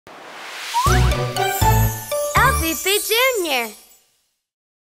LBB Junior.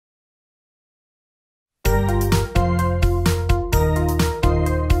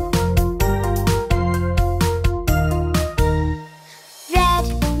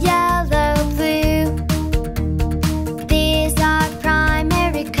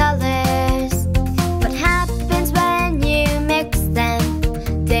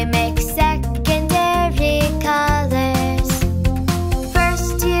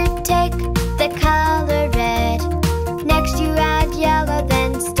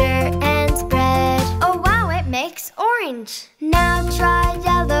 Now try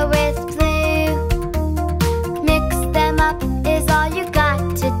yellow with blue. Mix them up is all you got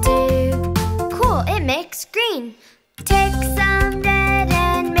to do. Cool, it makes green. Take some red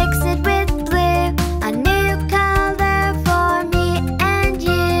and mix it with blue. A new color for me and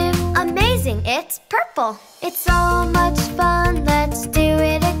you. Amazing, it's purple. It's so much fun, let's do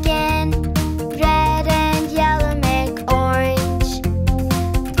it again. Red and yellow make orange.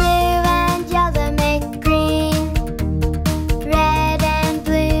 Blue and yellow make green. Red and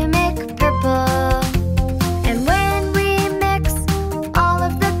blue make purple. And when we mix all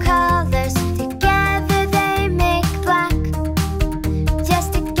of the colors together, they make black. Yes,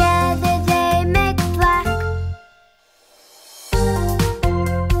 together they make black.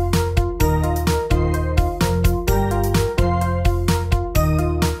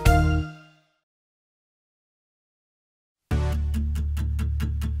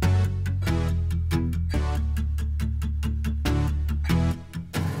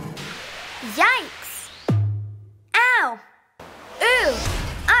 Yikes! Ow! Ooh!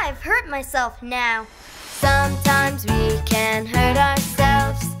 I've hurt myself now. Sometimes we can hurt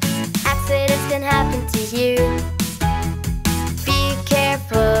ourselves. Accidents can happen to you. Be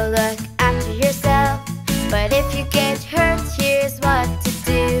careful, look after yourself. But if you get hurt, here's what to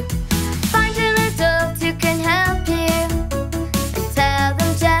do. Find an adult who can help you and tell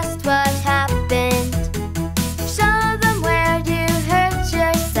them just what happened. Show them where you hurt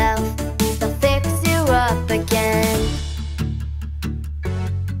yourself. They'll fix you up again.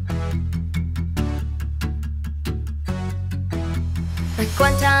 Like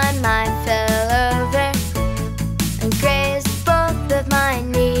one time I fell over and grazed both of my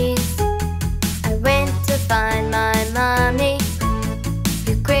knees. I went to find my mommy,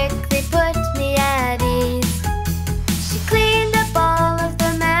 who quickly put me at ease. She cleaned up all of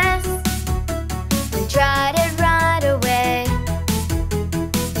the mess and dried it right away.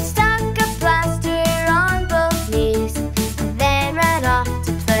 Stuck a plaster on both knees and then ran off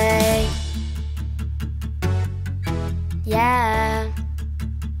to play. Yeah.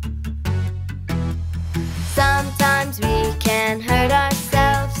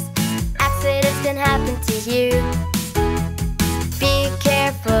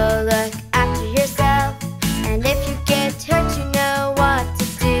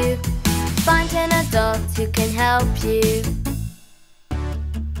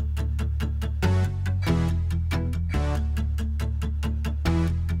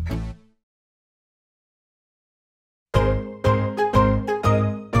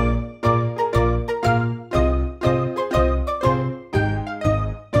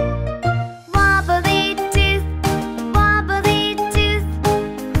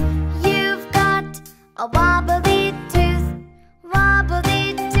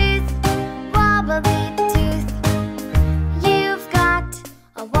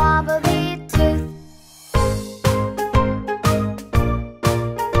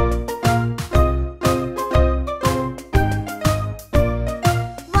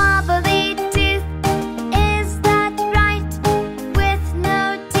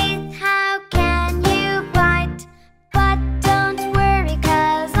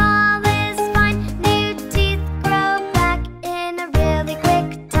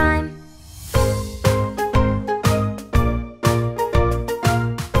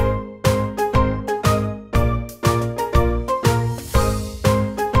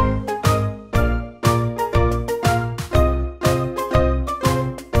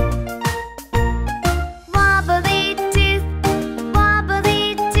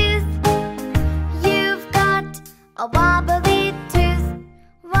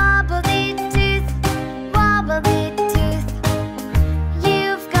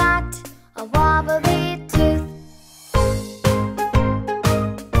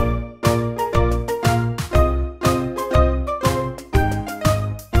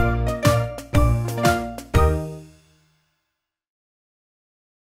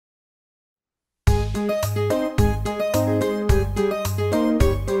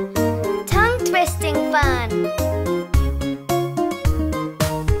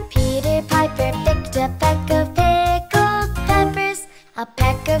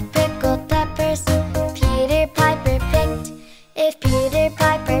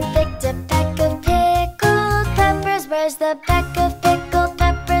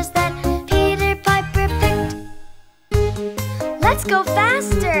 Let's go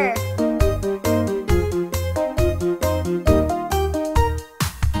faster!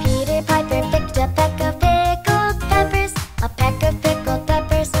 Peter Piper picked a peck of pickled peppers, a peck of pickled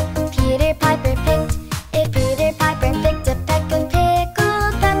peppers. Peter Piper picked. If Peter Piper picked a peck of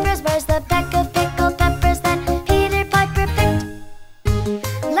pickled peppers, where's the peck of pickled peppers that Peter Piper picked?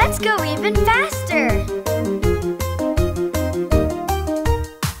 Let's go even faster!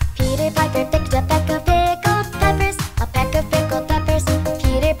 Peter Piper picked a peck of pickled peppers, a peck of pickled peppers.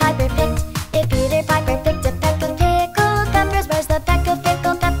 Peter Piper picked. If Peter Piper picked a peck of pickled peppers, where's the peck of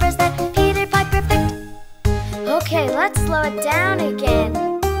pickled peppers that Peter Piper picked? Okay, let's slow it down again.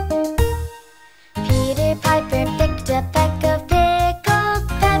 Peter Piper picked a peck of pickled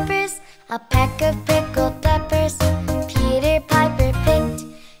peppers, a peck of pickled peppers. Peter Piper picked.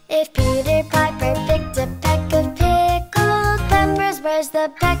 If Peter Piper picked a peck of pickled peppers, where's the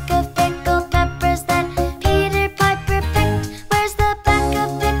peck of pickled peppers that Peter Piper picked? Where's the peck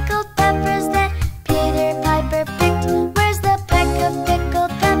of pickled peppers that Peter Piper picked? Where's the peck of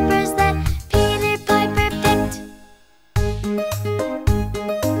pickled peppers that Peter Piper picked?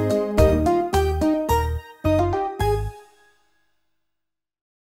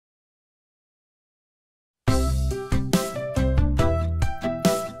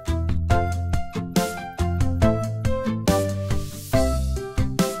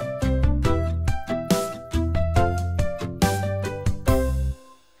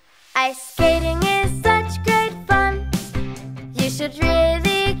 Ice skating is such great fun. You should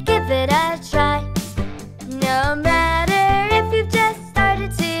really give it a try. No matter if you've just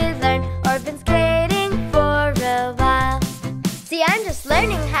started to learn or been skating for a while. See, I'm just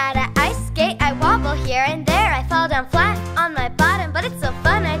learning how to ice skate. I wobble here and there. I fall down flat on my bottom, but it's so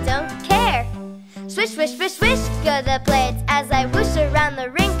fun I don't care. Swish, swish, swish, swish, go the blades. As I whoosh around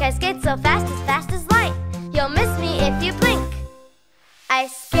the rink, I skate so fast as light. You'll miss me if you blink.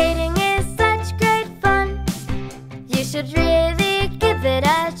 Ice skating is such great fun. You should really give it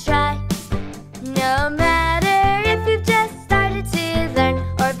a try. No matter if you've just started to learn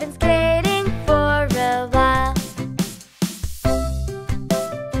or been skating for a while.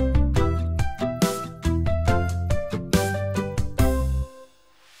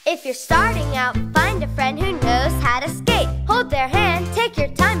 If you're starting out, find a friend who knows how to skate. Hold their hand, take your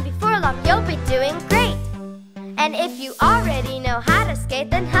time. Before long, you'll be doing great. And if you already know how to skate,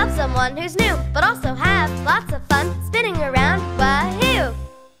 then help someone who's new, but also have lots of fun spinning around. Wahoo!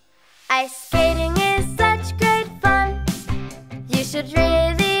 Ice skating is such great fun. You should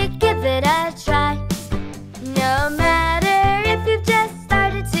really give it a try. No matter if you've just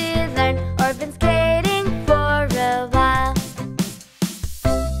started to learn or been skating for a while.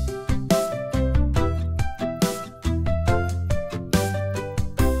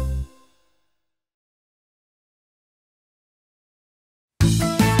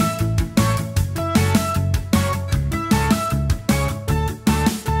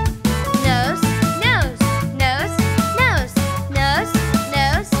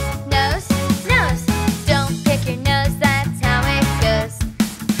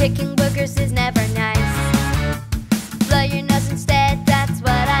 Picking boogers is never nice. Blow your nose instead, that's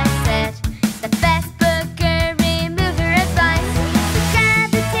what I said. The best booger remover advice. So grab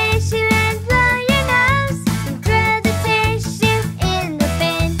the tissue and blow your nose, and throw the tissue in the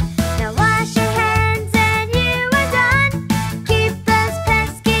bin. Now wash your hands and you are done. Keep those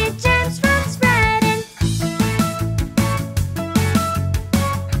pesky germs from spreading.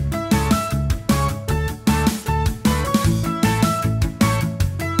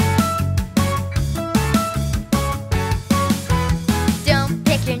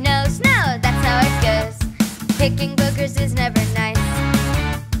 Picking boogers is never nice.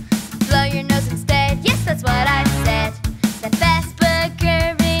 Blow your nose instead, yes, that's what I said. The best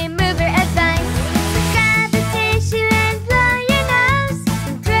booger remover advice. So grab the tissue and blow your nose,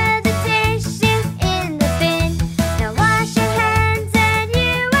 and throw the tissue in the bin. Now wash your hands and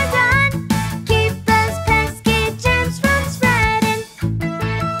you are done. Keep those pesky germs from spreading.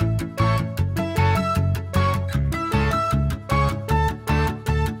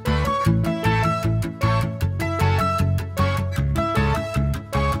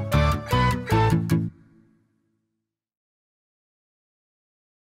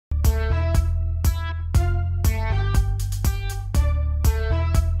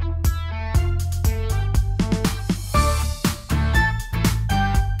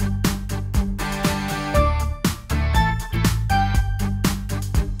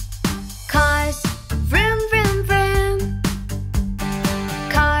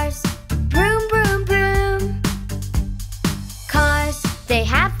 They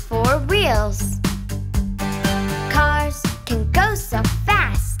have 4 wheels. Cars can go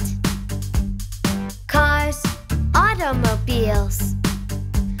wheels.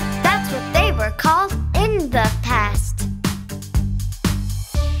 That's what they were called in the past.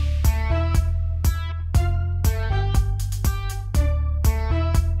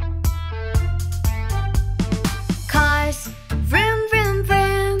 Cars, vroom, vroom,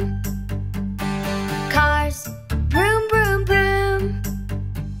 vroom. Cars, vroom, vroom, vroom.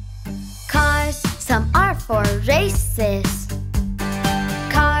 Cars, some are for races.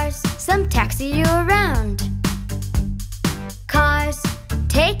 Cars, some taxi you around. Cars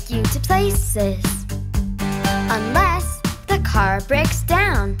take you to places, unless the car breaks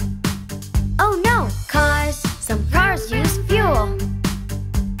down. Oh no! Cars, some cars use fuel.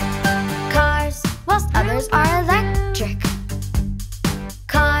 Cars, whilst others are electric.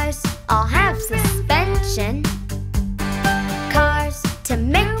 Cars all have suspension. Cars to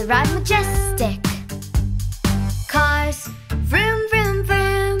make the ride majestic. Cars, vroom, vroom,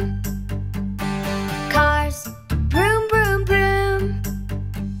 vroom. Cars, vroom, vroom, vroom.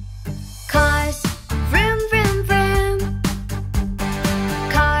 Cars, vroom, vroom, vroom.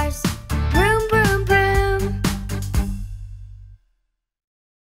 Cars, vroom, vroom, vroom.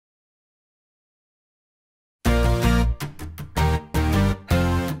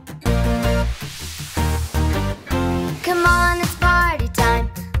 Come on, it's party time.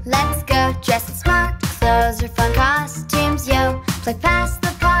 Let's go, dress in smart clothes or fun costumes, yo. Play past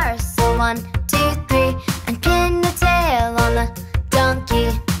the parcel, 1, 2, 3, and pin the tail on the donkey.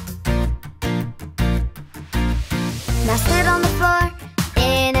 Now sit on the floor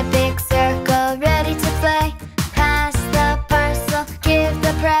in a big circle, ready to play. Pass the parcel, give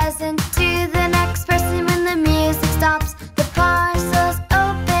the present to the next person. When the music stops, the parcel's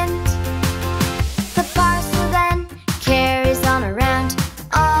opened. The parcel then carries on around,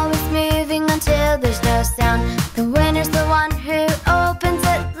 always moving until there's no sound. The winner's the one who opens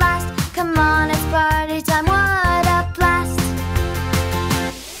it last. Come on, it's party time, what a blast.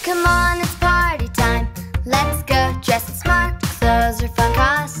 Come on, it's party time. Let's go, dress in smart clothes or fun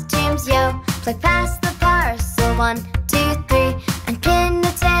costumes, yo. Play past the parcel, 1, 2, 3, and pin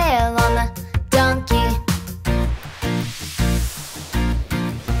the tail on the donkey.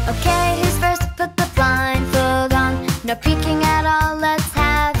 Okay, who's first? Put the blindfold on. No peeking at all, let's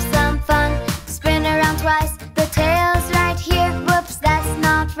have some fun. Spin around twice, the tail's right here. Whoops, that's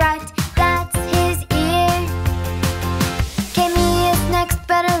not right, that's his ear. Okay, me is next,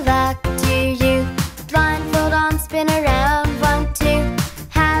 better luck to you. Blindfold on, spin around, 1, 2.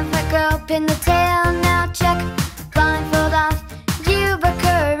 Have a go, pin the tail, now check. Blindfold off, you were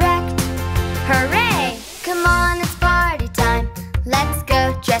correct. Hooray! Come on, it's party time. Let's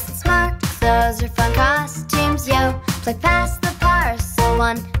go, dress in smart clothes or fun costumes, yo. Play past the parcel,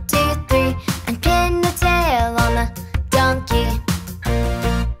 1, 2, 3, and pin the tail on the donkey.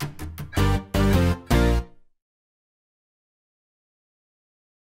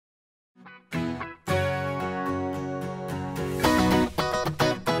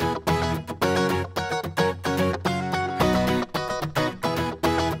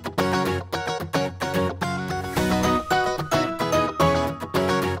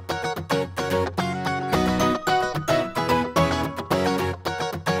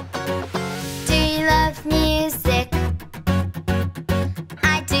 Do you love music?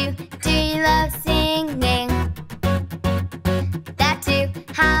 I do. Do you love singing? That too.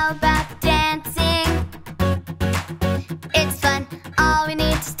 How about dancing? It's fun. All we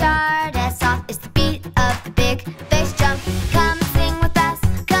need to start us off is the beat of the big bass drum. Come sing with us.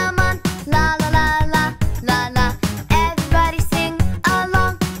 Come on. La la la la la la. Everybody sing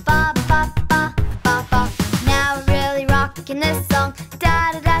along. Ba ba ba ba ba. Now we're really rocking this song.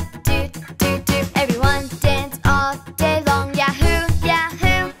 Da da da do do do. Everyone dance all day long. Yahoo,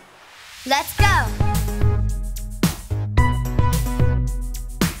 yahoo. Let's go.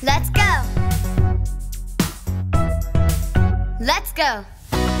 Let's go. Let's go.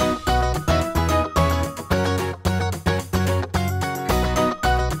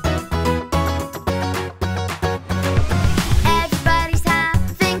 Everybody's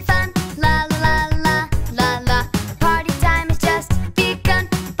having fun. La la la la la la. Party time has just begun.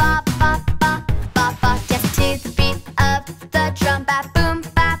 Ba ba ba ba ba. Just to the beat of the drum. Ba boom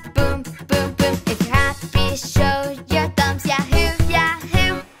ba boom boom boom. If you're happy, show your thumbs. Yahoo,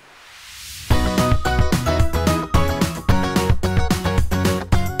 yahoo.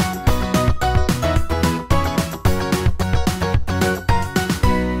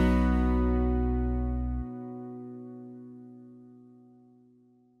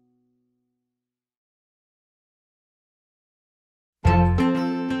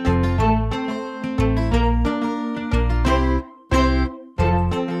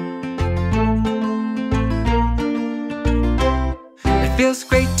 feels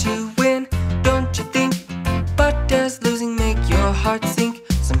great to win, don't you think? But does losing make your heart sink?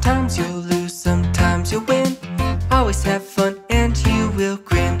 Sometimes you'll lose, sometimes you'll win. Always have fun and you will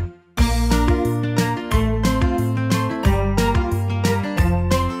grin.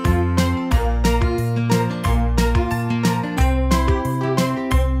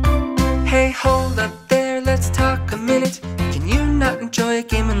 Hey, hold up there, let's talk a minute. Can you not enjoy a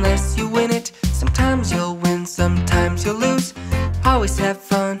game unless you win it? Sometimes you'll win, sometimes you'll lose. Always have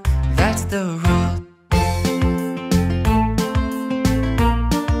fun, that's the rule.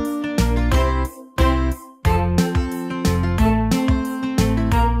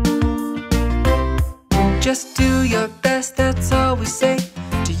 Just do your best, that's all we say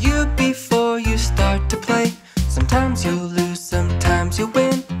to you before you start to play. Sometimes you'll lose, sometimes you'll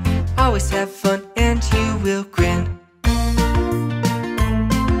win. Always have fun and you will grin.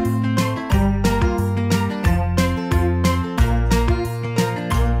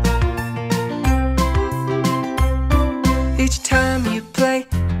 Each time you play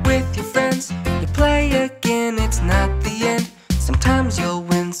with your friends, you play again, it's not the end. Sometimes you'll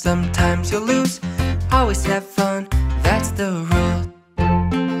win, sometimes you'll lose. Always have fun, that's the rule.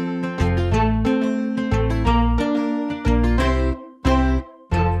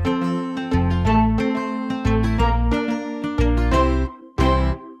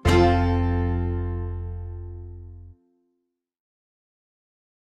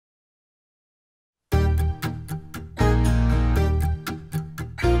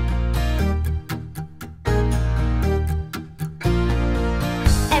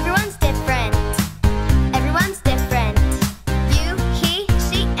 Everyone's different. Everyone's different. You, he,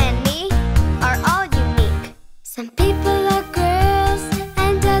 she, and me are all unique. Some people are girls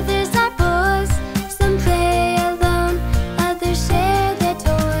and others are boys. Some play alone, others share their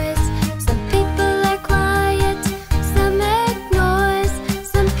toys. Some people are quiet, some make noise.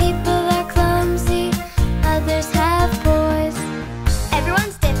 Some people are clumsy, others have poise.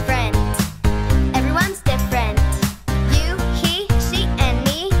 Everyone's different. Everyone's different. You, he, she, and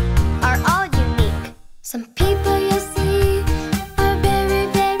me are all unique. Some people you'll see are very,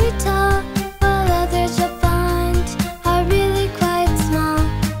 very tall, while others you'll find are really quite small.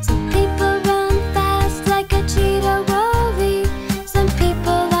 Some people run fast like a cheetah woolly. Some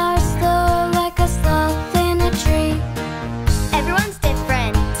people are slow like a sloth in a tree. Everyone's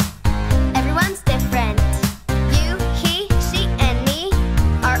different. Everyone's different. You, he, she, and me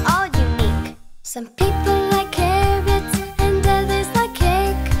are all unique. Some people like carrots and others like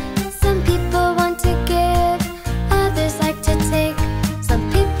cake. Some people want to give, others like to take. Some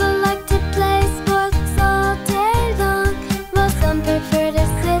people like to play sports all day long, while some prefer to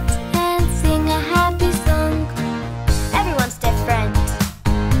sit and sing a happy song. Everyone's different.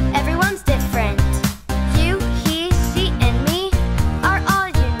 Everyone's different. You, he, she, and me are all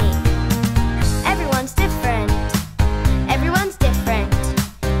unique. Everyone's different. Everyone's different.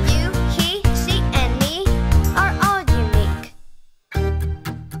 You, he, she, and me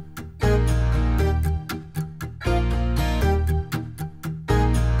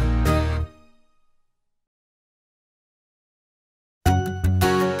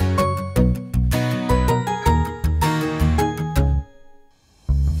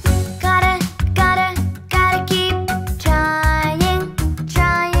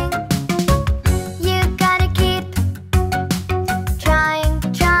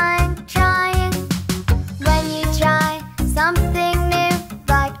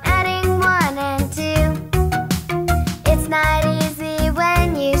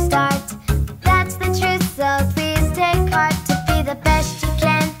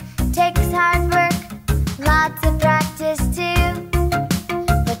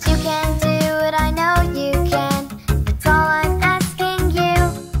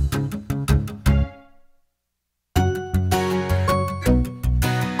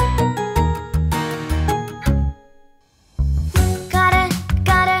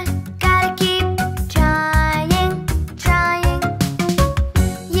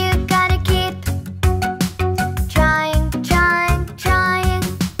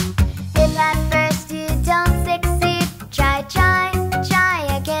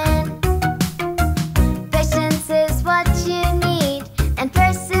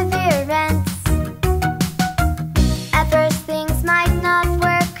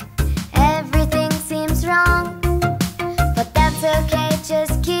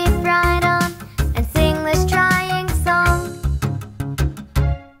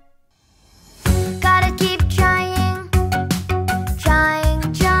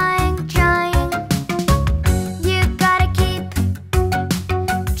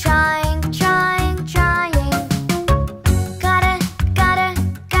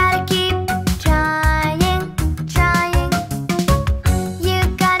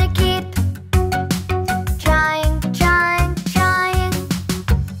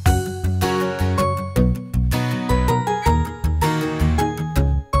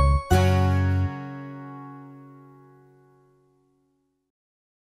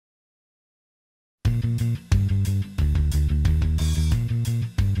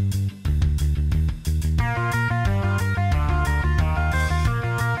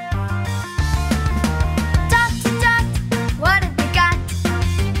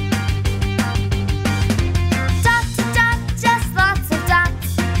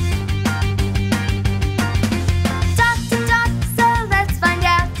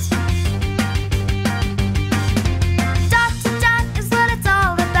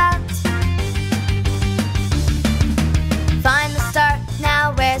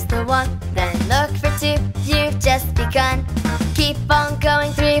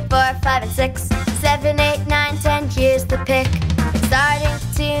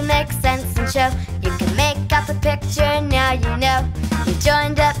fashion show. You can make up a picture, now you know. You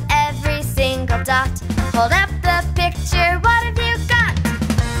joined up every single dot. Hold up the picture, what have you got?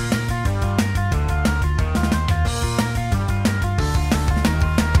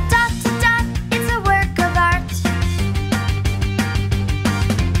 Dot to dot, it's a work of art.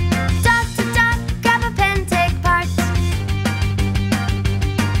 Dot to dot, grab a pen, take part.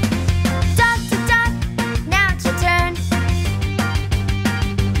 Dot to dot, now it's your turn.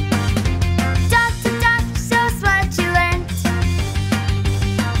 Dot to dot, show us what you learned.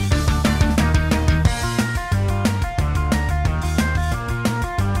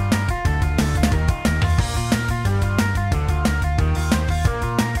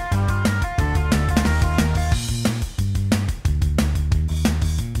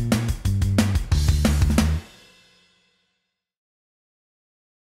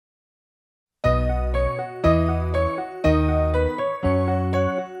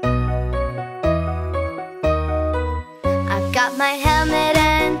 I've got my helmet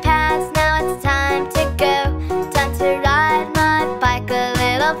and pads, now it's time to go. Time to ride my bike a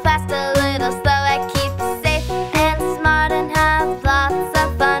little fast, a little slow. I keep safe and smart and have lots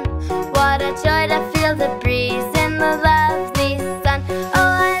of fun. What a joy to feel the breeze in the lovely sun.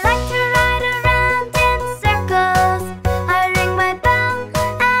 Oh, I like to ride around in circles. I ring my bell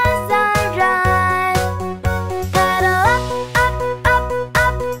as I ride. Pedal up, up, up,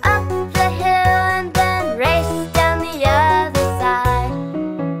 up, up the hill and then race down the other side.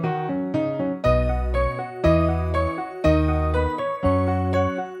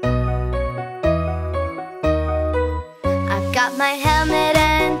 I've got my helmet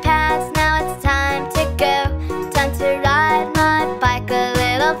and pads, now it's time to go. Time to ride my bike a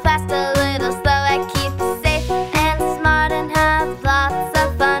little fast, a little slow. I keep safe and smart and have lots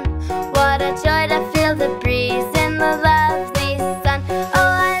of fun. What a joy to feel the breeze in the lovely sun.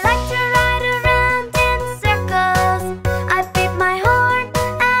 Oh, I like to ride around in circles. I beat my horn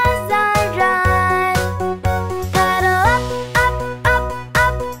as I ride. Pedal up, up, up,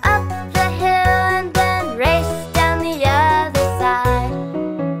 up, up the hill and then race down the other side.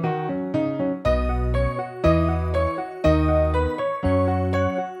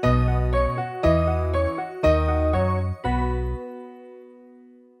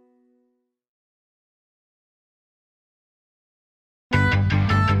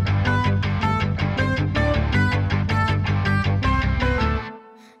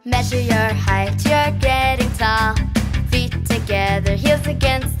 Measure your height, you're getting tall. Feet together, heels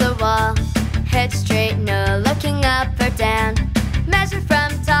against the wall. Head straight, no looking up or down. Measure from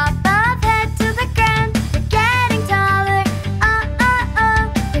top of head to the ground. You're getting taller, oh, oh, oh.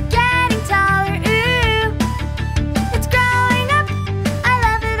 You're getting taller, ooh. It's growing up, I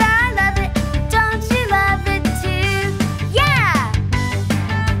love it, don't you love it too? Yeah!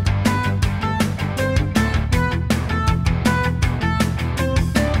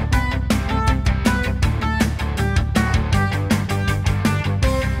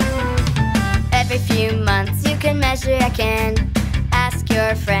 Every few months you can measure again. Ask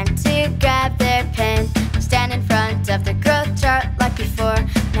your friend to grab their pen. Stand in front of the growth chart like before.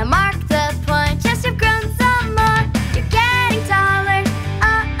 Now mark the point, yes, you've grown some more. You're getting taller,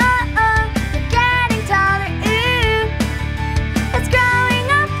 oh, oh, oh. You're getting taller, ooh. It's growing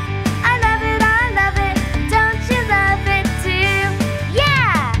up, I love it, don't you love it too?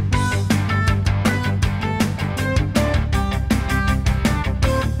 Yeah!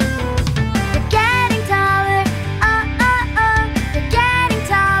 You're getting taller, oh, oh, oh. You're getting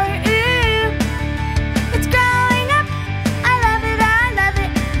taller, ooh. It's growing up, I love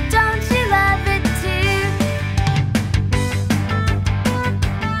it, don't you love it too?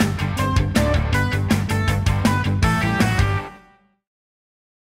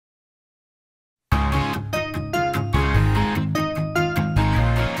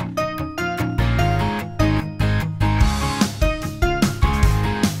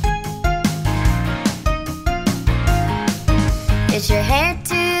 Is your hair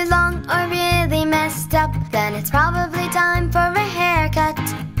too long or really messed up? Then it's probably time for a haircut.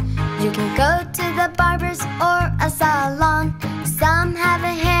 You can go to the barber's or a salon. Some have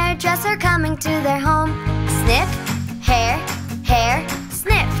a hairdresser coming to their home. Snip, hair, hair,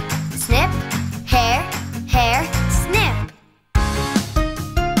 snip. Snip, hair, hair, snip.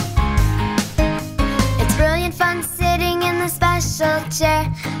 It's brilliant fun sitting in the special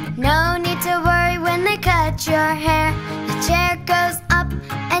chair. No need to worry when they cut your hair. The chair goes up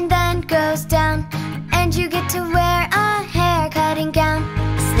and then goes down, and you get to wear a hair cutting gown.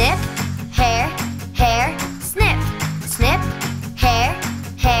 Snip, hair, hair, snip. Snip, hair,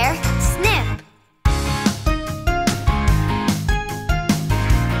 hair, snip.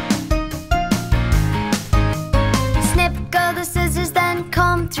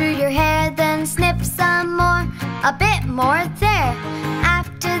 through your hair, then snip some more, a bit more there.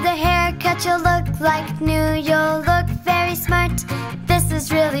 After the haircut you'll look like new, you'll look very smart. This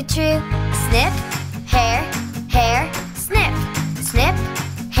is really true. Snip, hair, hair, snip. Snip,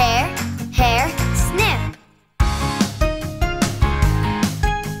 hair, hair, snip.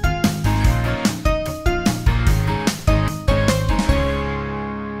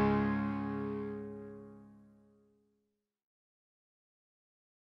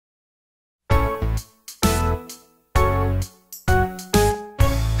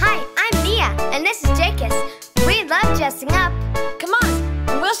 And this is Jacus. We love dressing up. Come on,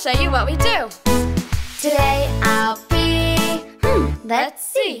 and we'll show you what we do. Today I'll be, Let's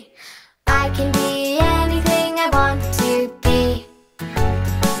see. I can be anything I want to be.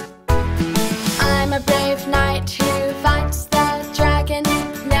 I'm a brave knight who fights the dragon.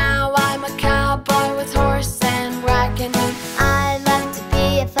 Now I'm a cowboy with horse and wagon. I love to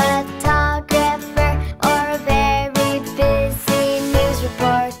be a photographer or a very busy news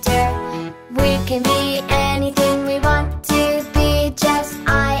reporter. We can be anything we want to be, just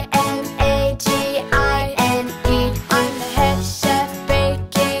I-N-A-G-I-N-E. I'm the head chef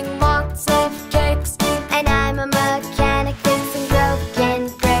baking lots of cakes. And I'm a mechanic fixing broken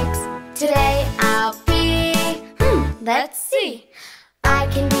brakes. Today I'll be, Let's see. I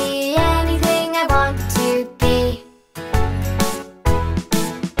can be anything I want to be.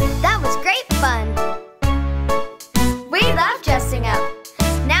 That was great fun. We love dressing up.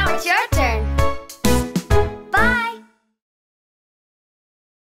 Now it's your turn. Bye!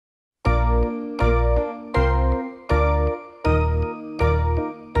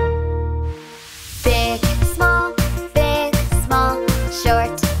 Big, small,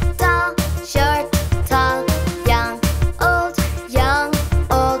 short, tall, young,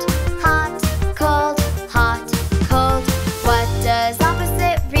 old, hot, cold, cold. What does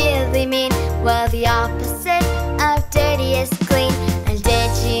opposite really mean? Well, the opposite of dirty is clean. And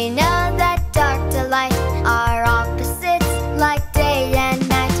did you know that dark to light are opposites like day and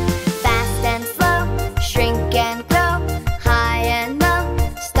night? Fast and slow, shrink and grow, high and low,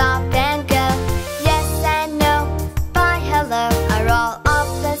 stop and go. Yes and no, bye, hello are all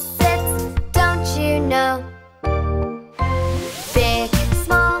opposites, don't you know? Big,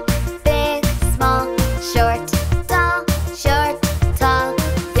 small, short, tall,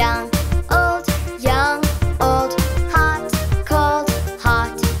 young, old,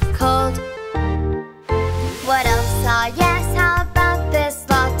 hot, cold. What else? Ah, yes, how about this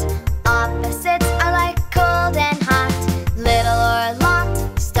lot? Opposites are like cold and hot, little or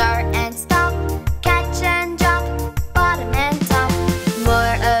lot, start and stop, catch and drop, bottom and top.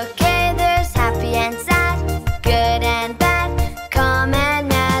 More okay, there's happy and sad, good and bad, calm and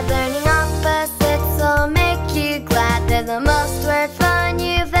mad. Learning opposites will make you glad. They're the most word fun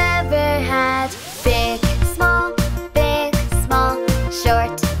you've ever had. Big, small,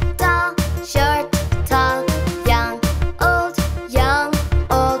 short, tall, young,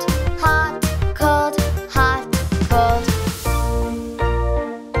 old, hot, cold.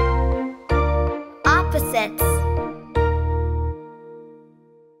 Opposites.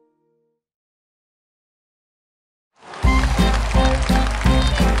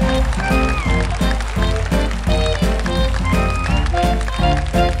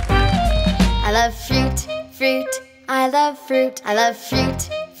 I love fruit. I love fruit. I love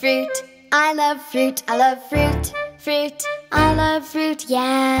fruit. I love fruit. I love fruit. I love fruit,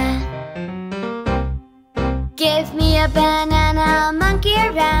 yeah. Give me a banana, I'll monkey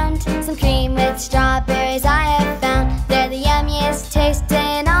around. Some cream with strawberries I have found. They're the yummiest taste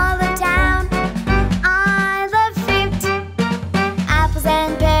in all the town. I love fruit. Apples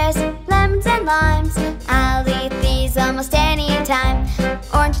and pears, lemons and limes. I'll eat these almost any time.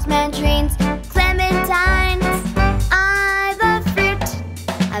 Oranges, mandarins, clementines. I love fruit.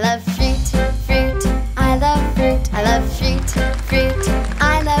 I love fruit. I love fruit. I love fruit.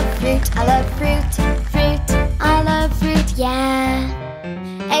 I love fruit. I love fruit. I love fruit, yeah.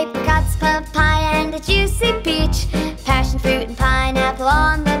 Apricots, papaya, and a juicy peach. Passion fruit and pineapple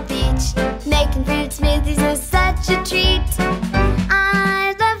on the beach. Making fruit smoothies was such a treat.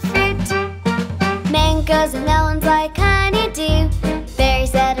 I love fruit. Mangoes and melons like honeydew.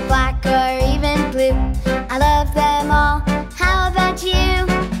 Berries that are black or even blue. I love them all. How about you?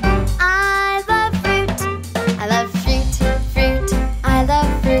 I love fruit. I love fruit. I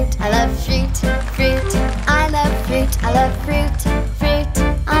love fruit. I love fruit. I love fruit. I love fruit.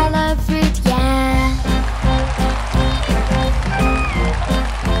 I love fruit, yeah.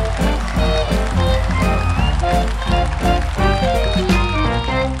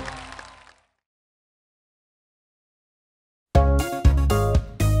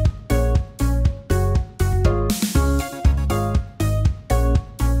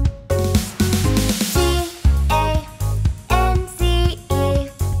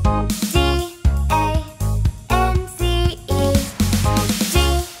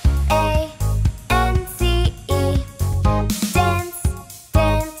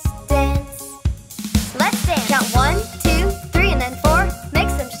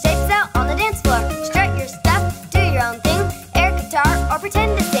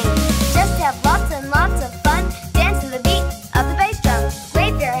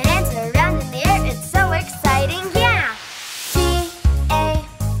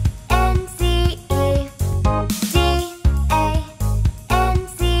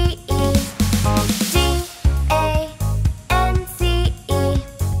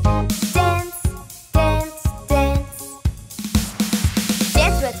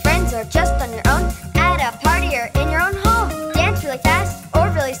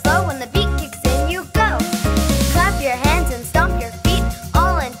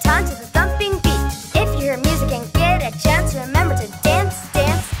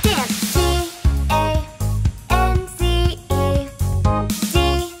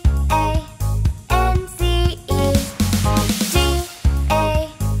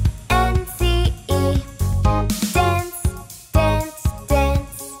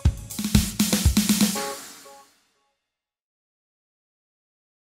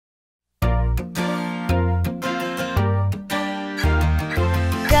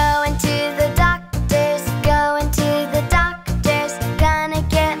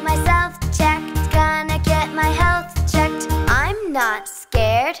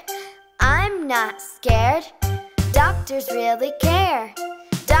 not scared. Doctors really care.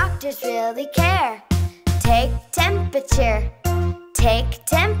 Doctors really care. Take temperature. Take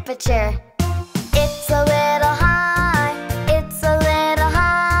temperature. It's a little high. It's a little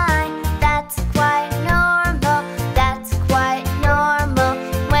high. That's quite normal. That's quite normal.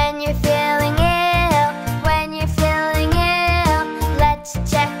 When you're feeling ill, when you're feeling ill, let's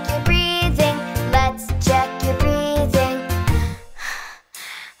check your breathing. Let's check your breathing.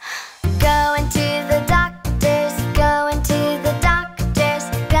 Going to the doctors, going to the doctors.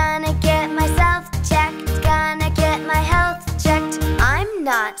 Gonna get myself checked, gonna get my health checked. I'm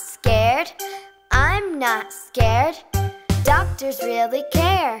not scared. I'm not scared. Doctors really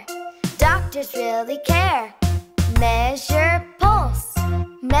care. Doctors really care. Measure pulse.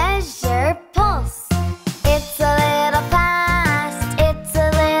 Measure pulse. It's a little fast. It's a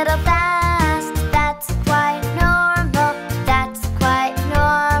little fast. That's quite normal. That's quite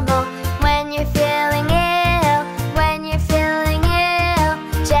normal. When you're feeling ill, when you're feeling ill,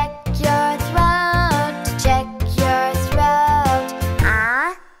 check your throat. Check your throat.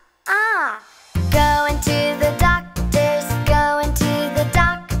 Ah, ah. Going to the doctors, going to the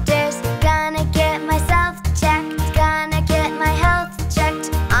doctors. Gonna get myself checked, gonna get my health checked.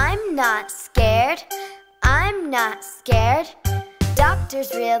 I'm not scared. I'm not scared.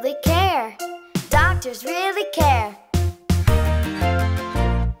 Doctors really care. Doctors really care.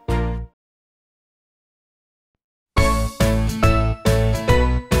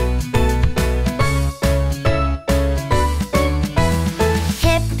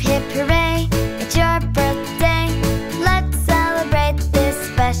 Hip, hip, hooray, it's your birthday. Let's celebrate this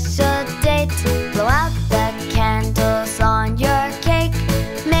special date. Blow out the candles on your cake.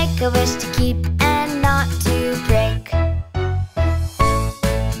 Make a wish to keep and not to break.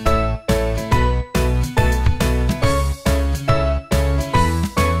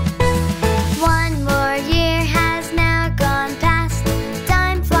 One more year has now gone past.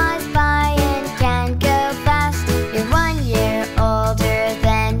 Time flies by and can go fast. You're 1 year older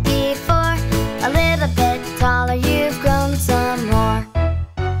than before. A little bit taller, you've grown some more.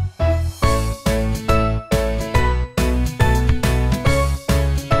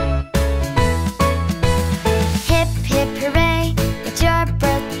 Hip, hip, hooray, it's your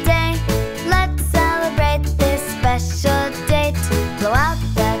birthday. Let's celebrate this special date. Blow out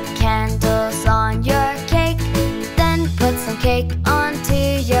the candles on your cake. Then put some cake onto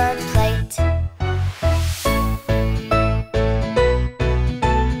your plate.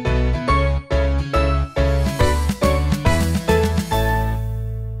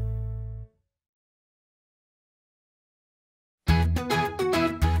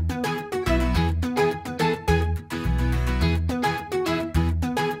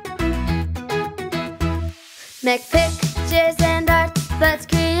 Make pictures and art, let's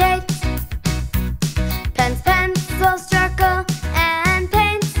create. Pens, pencils, charcoal, and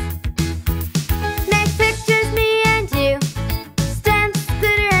paints. Make pictures, me and you. Stamps,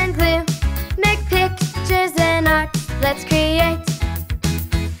 glitter, and glue. Make pictures and art, let's create.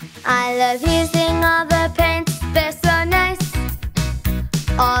 I love using all the paints, they're so nice.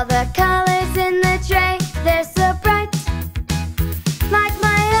 All the colors in the tray, they're so bright. Like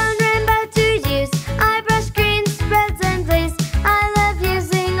my own rainbow to use. I brush greens, reds, and blues. I love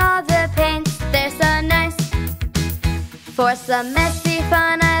using all the paints, they're so nice. For some messy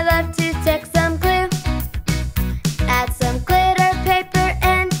fun, I love to take some glue. Add some glitter, paper,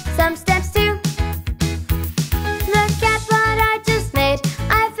 and some stamps too. Look at what I just made.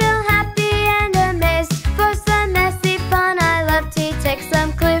 I feel happy and amazed. For some messy fun, I love to take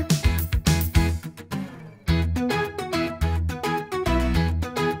some glue.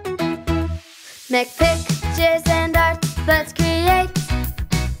 Make pictures and art, let's create.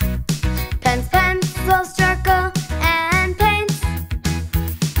 Pens, pencils, charcoal, and paints.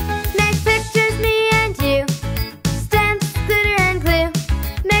 Make pictures, me and you. Stamps, glitter, and glue.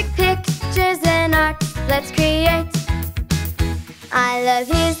 Make pictures and art, let's create. I love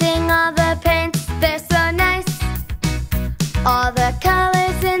using all the paints, they're so nice. All the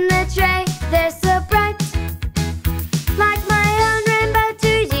colors in the tray, they're so bright. Like my own rainbow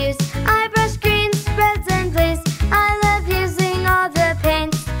to use. I brush greens, reds, and blues. I love using all the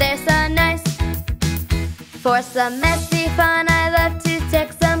paints, they're so nice. For some messy fun, I love to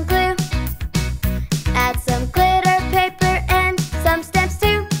take some glue. Add some glitter, paper, and some stamps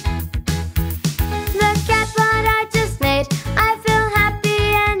too. Look at what I just made. I feel happy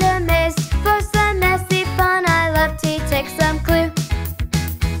and amazed. For some messy fun, I love to take some glue.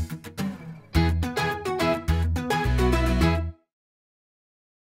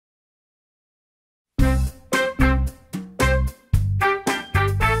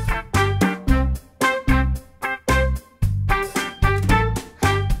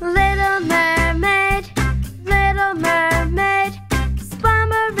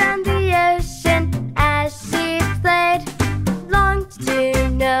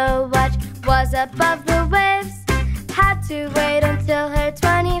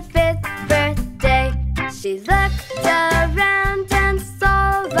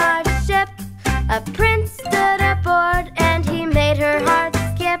 A prince stood aboard and he made her heart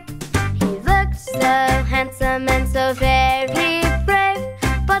skip. He looked so handsome and so very brave,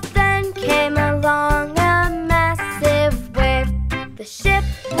 but then came along a massive wave. The ship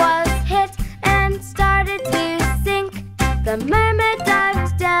was hit and started to sink. The mermaid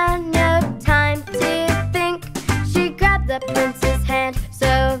dived down, no time to think. She grabbed the prince's hand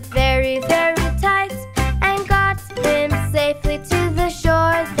so very, very tight and got him safely to the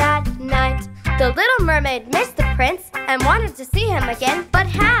shore that night. The little mermaid missed the prince and wanted to see him again, but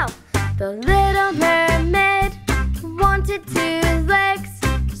how? The little mermaid wanted 2 legs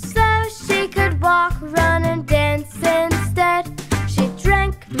so she could walk, run, and dance instead. She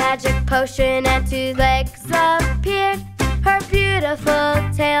drank magic potion and 2 legs appeared. Her beautiful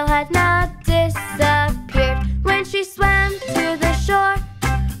tail had not disappeared. When she swam to the shore,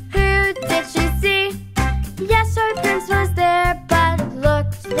 who did she see? Yes, her prince was there, but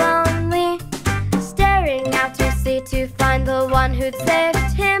looked lonely, staring out to sea to find the one who'd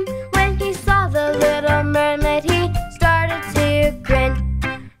saved him. When he saw the little mermaid, he started to grin.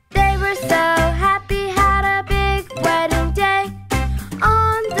 They were so happy, had a big wedding day.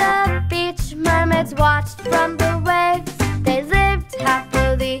 On the beach, mermaids watched from the waves. They lived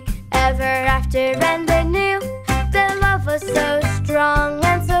happily ever after, and they knew their love was so strong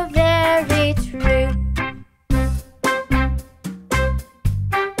and so very true.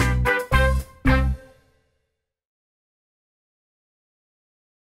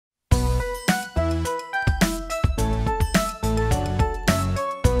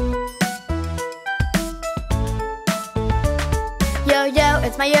 Yo-yo,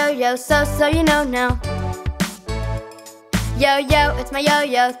 it's my yo-yo, so you know now. Yo-yo, it's my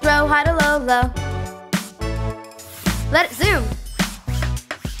yo-yo, throw high to low. Let it zoom.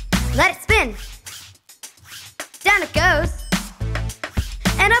 Let it spin. Down it goes.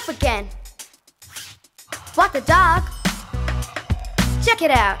 And up again. Walk the dog. Check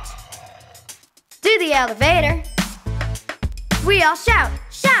it out. Do the elevator. We all shout,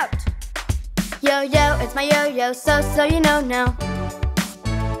 shout. Yo-yo, it's my yo-yo, so you know now.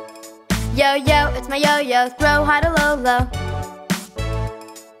 Yo-yo, it's my yo-yo, throw high to low.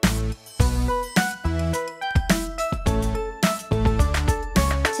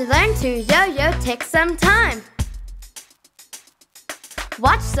 To learn to yo-yo takes some time.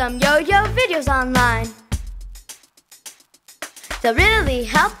 Watch some yo-yo videos online. They'll really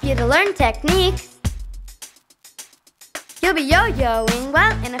help you to learn techniques. You'll be yo-yoing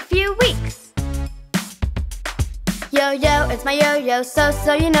well in a few weeks. Yo-yo, it's my yo-yo,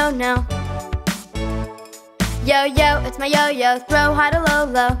 so you know now. Yo-yo, it's my yo-yo, throw high to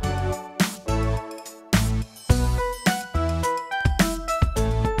low.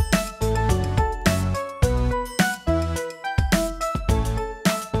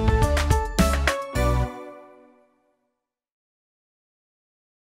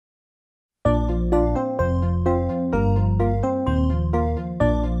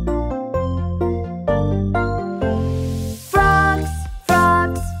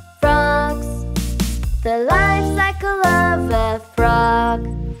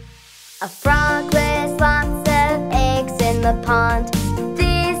 A frog lays lots of eggs in the pond.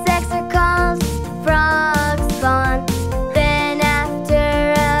 These eggs are called frog spawn. Then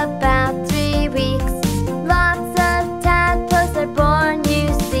after about 3 weeks, lots of tadpoles are born, you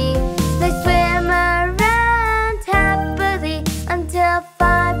see. They swim around happily until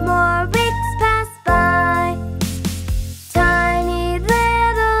 5 more weeks pass by. Tiny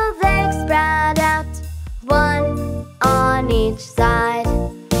little legs sprout out, 1 on each side.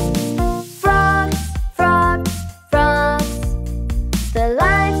 Frog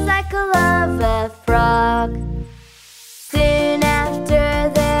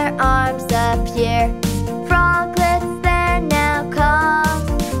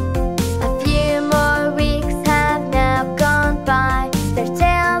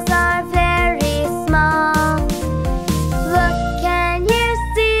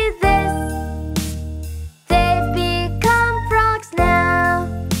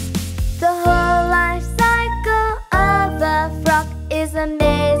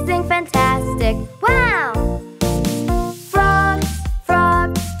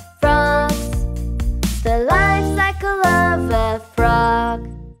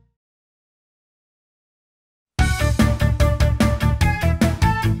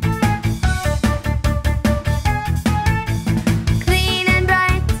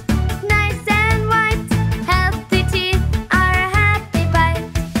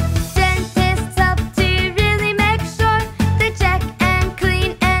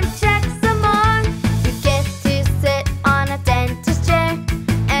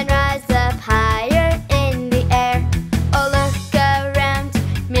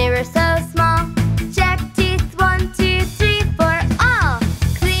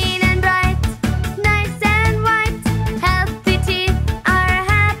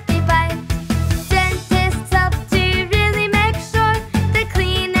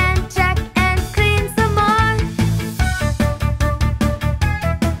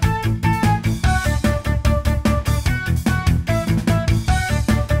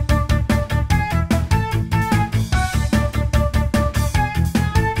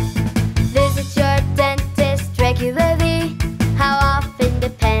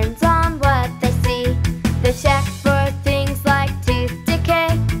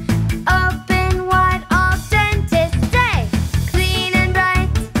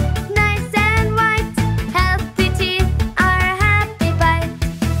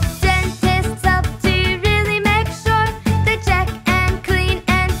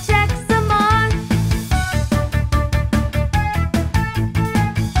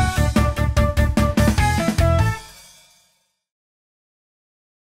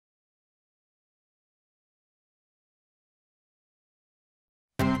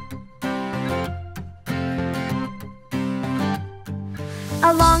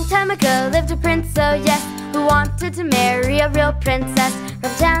A long time ago lived a prince, oh yes, who wanted to marry a real princess.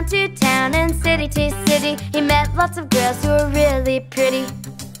 From town to town and city to city, he met lots of girls who were really pretty.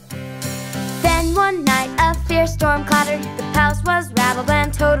 Then one night a fierce storm clattered, the house was rattled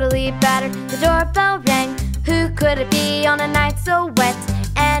and totally battered. The doorbell rang, who could it be on a night so wet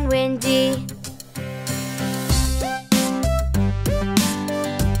and windy?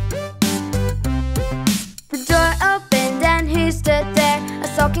 The door opened and who stood there? A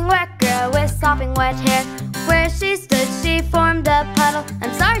soaking wet girl with sopping wet hair. Where she stood she formed a puddle.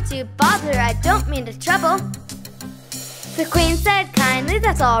 I'm sorry to bother, I don't mean to trouble. The queen said kindly,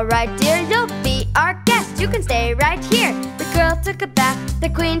 that's all right dear, you'll be our guest, you can stay right here. The girl took a bath, the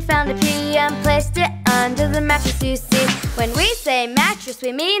queen found a pea and placed it under the mattress, you see. When we say mattress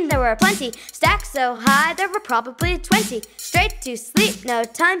we mean there were plenty, stacked so high there were probably 20. Straight to sleep, no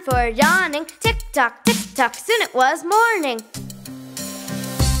time for yawning. Tick tock, soon it was morning.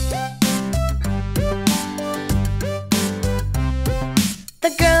 The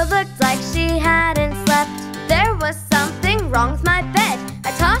girl looked like she hadn't slept. There was something wrong with my bed.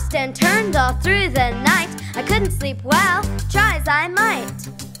 I tossed and turned all through the night. I couldn't sleep well, try as I might.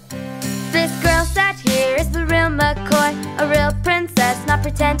 This girl sat here is the real McCoy, a real princess, not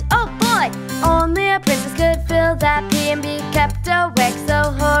pretend, oh boy. Only a princess could fill that pea and be kept awake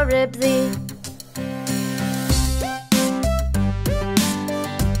so horribly.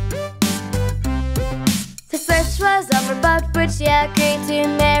 The search was over, but would she agree to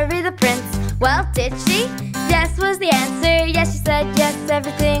marry the prince? Well, did she? Yes was the answer, yes she said yes.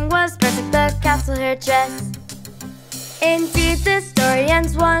 Everything was perfect, the castle, her dress. Indeed, the story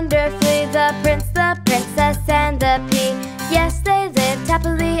ends wonderfully. The prince, the princess, and the pea. Yes, they lived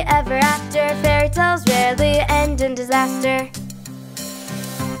happily ever after. Fairy tales rarely end in disaster.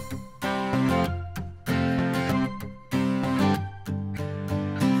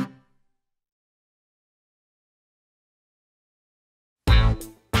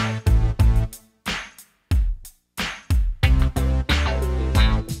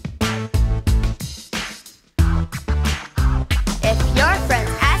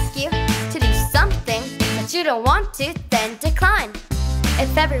 You don't want to, then decline.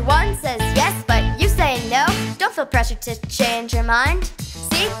 If everyone says yes, but you say no, don't feel pressure to change your mind.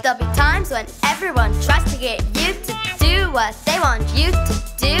 See, there'll be times when everyone tries to get you to do what they want you to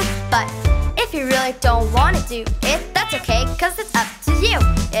do. But if you really don't want to do it, that's okay, cause it's up to you.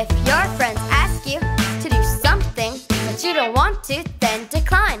 If your friends ask you to do something that you don't want to, then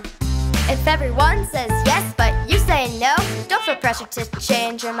decline. If everyone says yes, but you say no, don't feel pressure to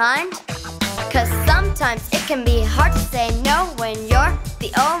change your mind. Cause sometimes it can be hard to say no when you're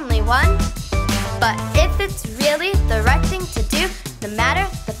the only one. But if it's really the right thing to do, no matter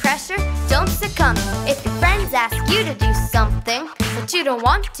the pressure, don't succumb. If your friends ask you to do something but you don't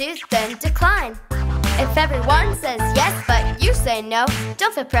want to, then decline. If everyone says yes but you say no,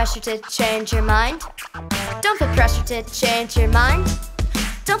 don't feel pressure to change your mind. Don't feel pressure to change your mind.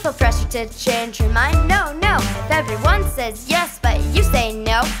 Don't feel pressure to change your mind, no, no. If everyone says yes, but you say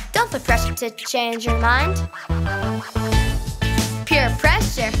no, don't feel pressure to change your mind. Peer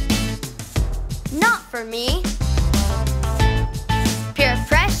pressure, not for me. Peer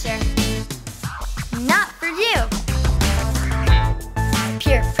pressure, not for you.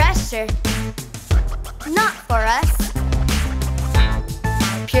 Peer pressure, not for us.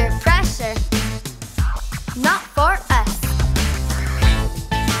 Peer pressure, not for us.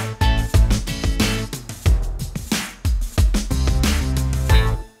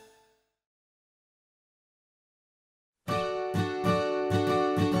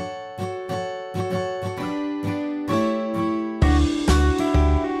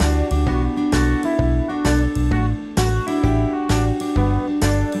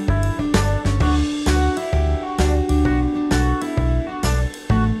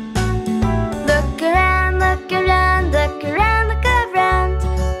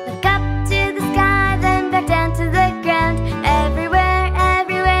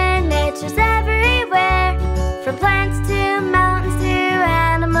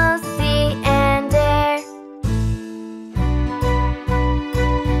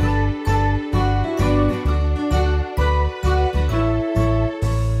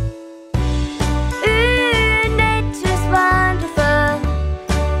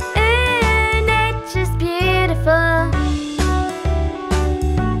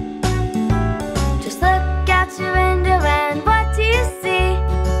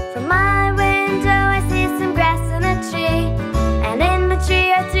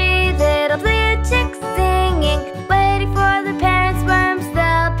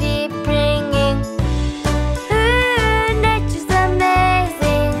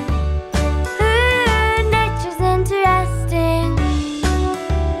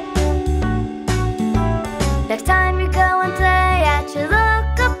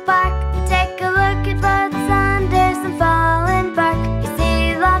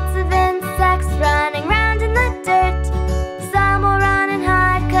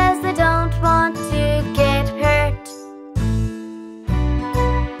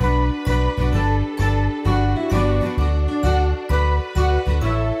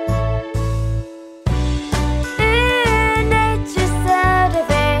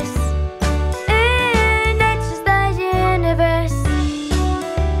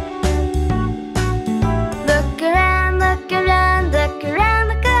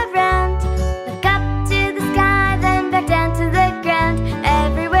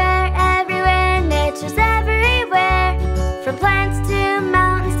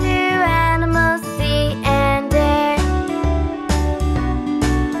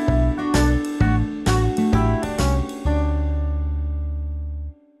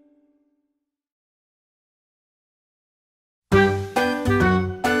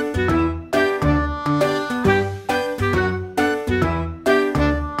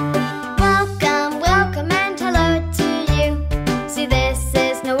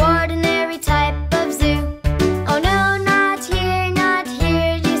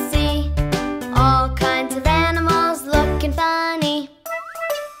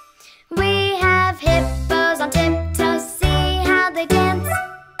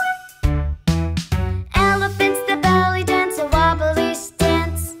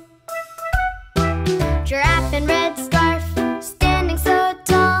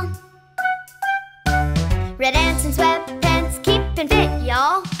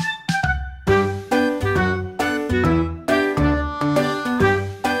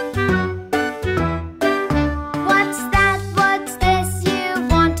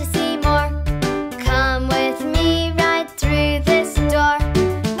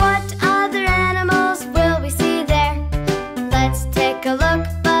 Take a look,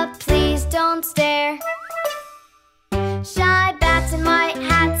 but please don't stare. Shy bats in white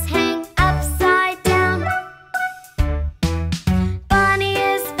hats hang upside down. Bunny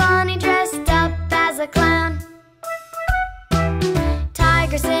is funny, dressed up as a clown.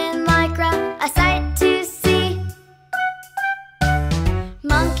 Tigers in lycra, a sight to see.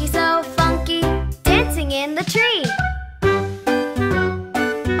 Monkey so funky, dancing in the tree.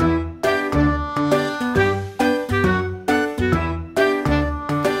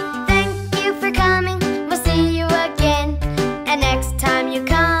 Thank you for coming, we'll see you again. And next time you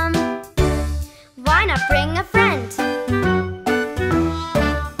come, why not bring a friend?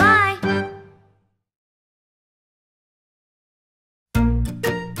 Bye!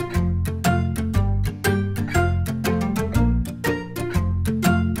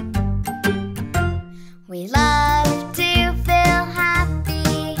 We love to feel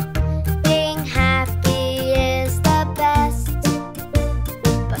happy. Being happy is the best.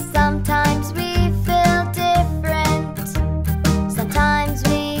 But sometimes we feel different. Sometimes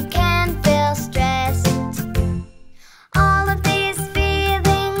we can feel stressed. All of these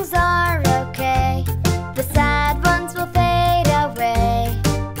feelings are okay. The sad ones will fade away.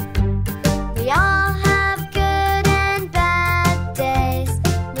 We all have good and bad days,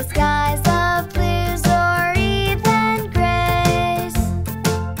 with skies of blues or even grays.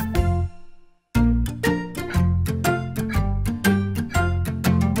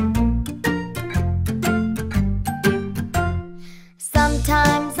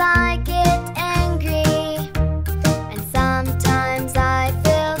 Sometimes I get angry, and sometimes I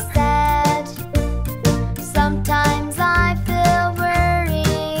feel sad. Sometimes I feel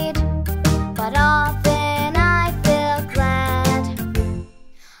worried, but often I feel glad.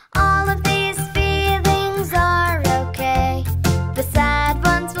 All of these feelings are okay. The sad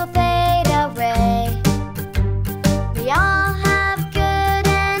ones will fade away. We all have good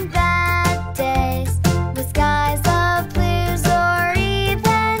and bad days, with skies of blues or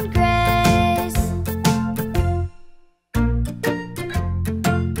even grays.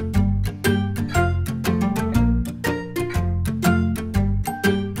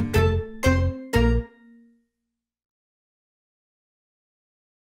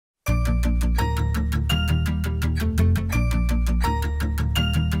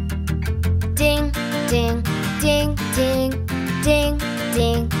 Ding, ding, ding, ding, ding,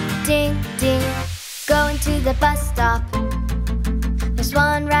 ding, ding, ding. Going to the bus stop. There's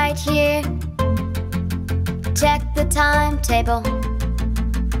one right here. Check the timetable,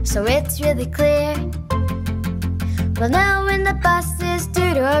 so it's really clear. We'll know when the bus is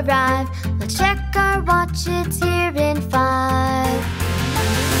due to arrive. Let's check our watch, it's here in 5.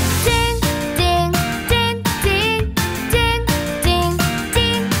 Ding, ding, ding, ding, ding, ding,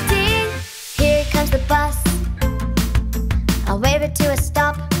 ding, ding. Here comes the bus. I'll wave it to a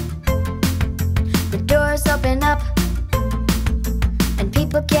stop. The doors open up, and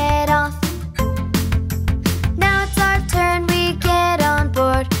people get off. Now it's our turn, we get on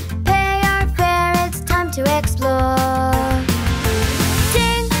board. Pay our fare, it's time to explore.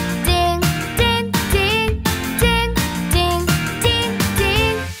 Ding, ding, ding, ding, ding, ding, ding,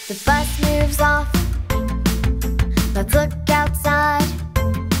 ding. The bus moves off. Let's look outside.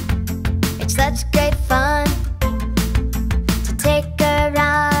 It's such great fun to take a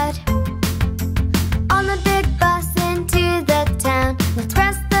ride on the big bus into the town. Let's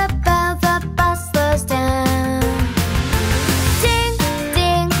press the bell, the bus slows down. Ding,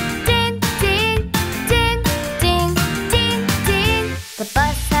 ding, ding, ding, ding, ding, ding, ding. The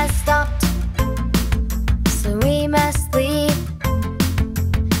bus has stopped, so we must leave.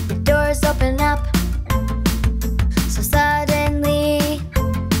 The doors open up, so suddenly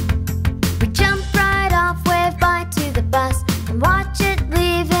we jump right off, wave bye to the bus, and watch it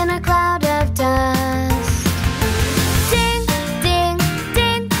leave in a cloud of dust. Ding, ding,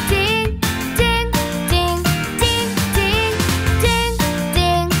 ding, ding, ding, ding, ding, ding, ding,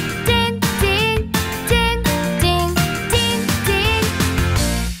 ding, ding, ding, ding, ding, ding, ding.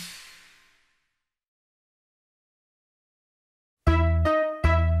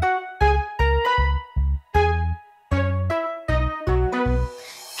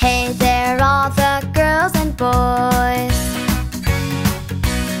 Hey there, all the girls and boys.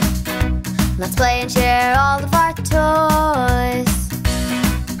 Let's play and share all of our toys.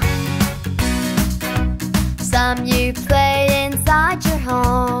 Some you play inside your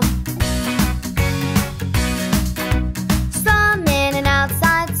home, some in an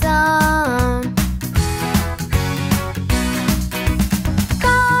outside zone.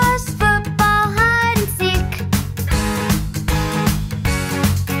 Cars, football, hide and seek,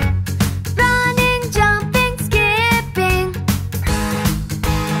 running, jumping, skipping.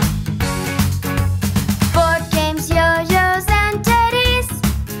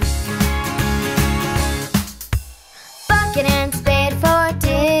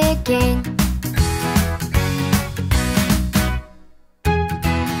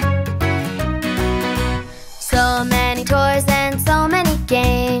 many toys and so many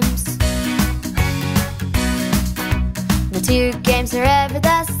games. No two games are ever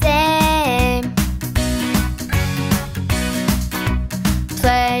the same.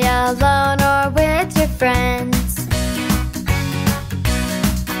 Play alone or with your friends.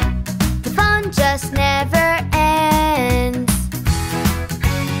 The fun just never ends.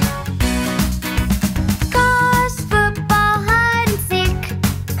 Cars, football, hide and seek.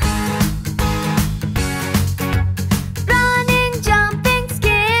 Running, jumping,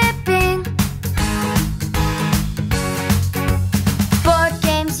 skipping. Board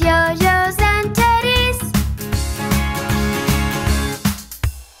games, yo-yos and teddies.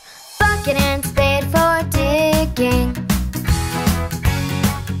 Bucket and spade for digging.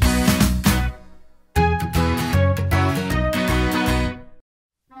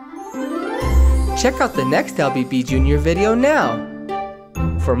 Check out the next LBB Junior video now.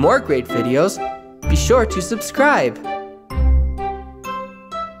 For more great videos, be sure to subscribe.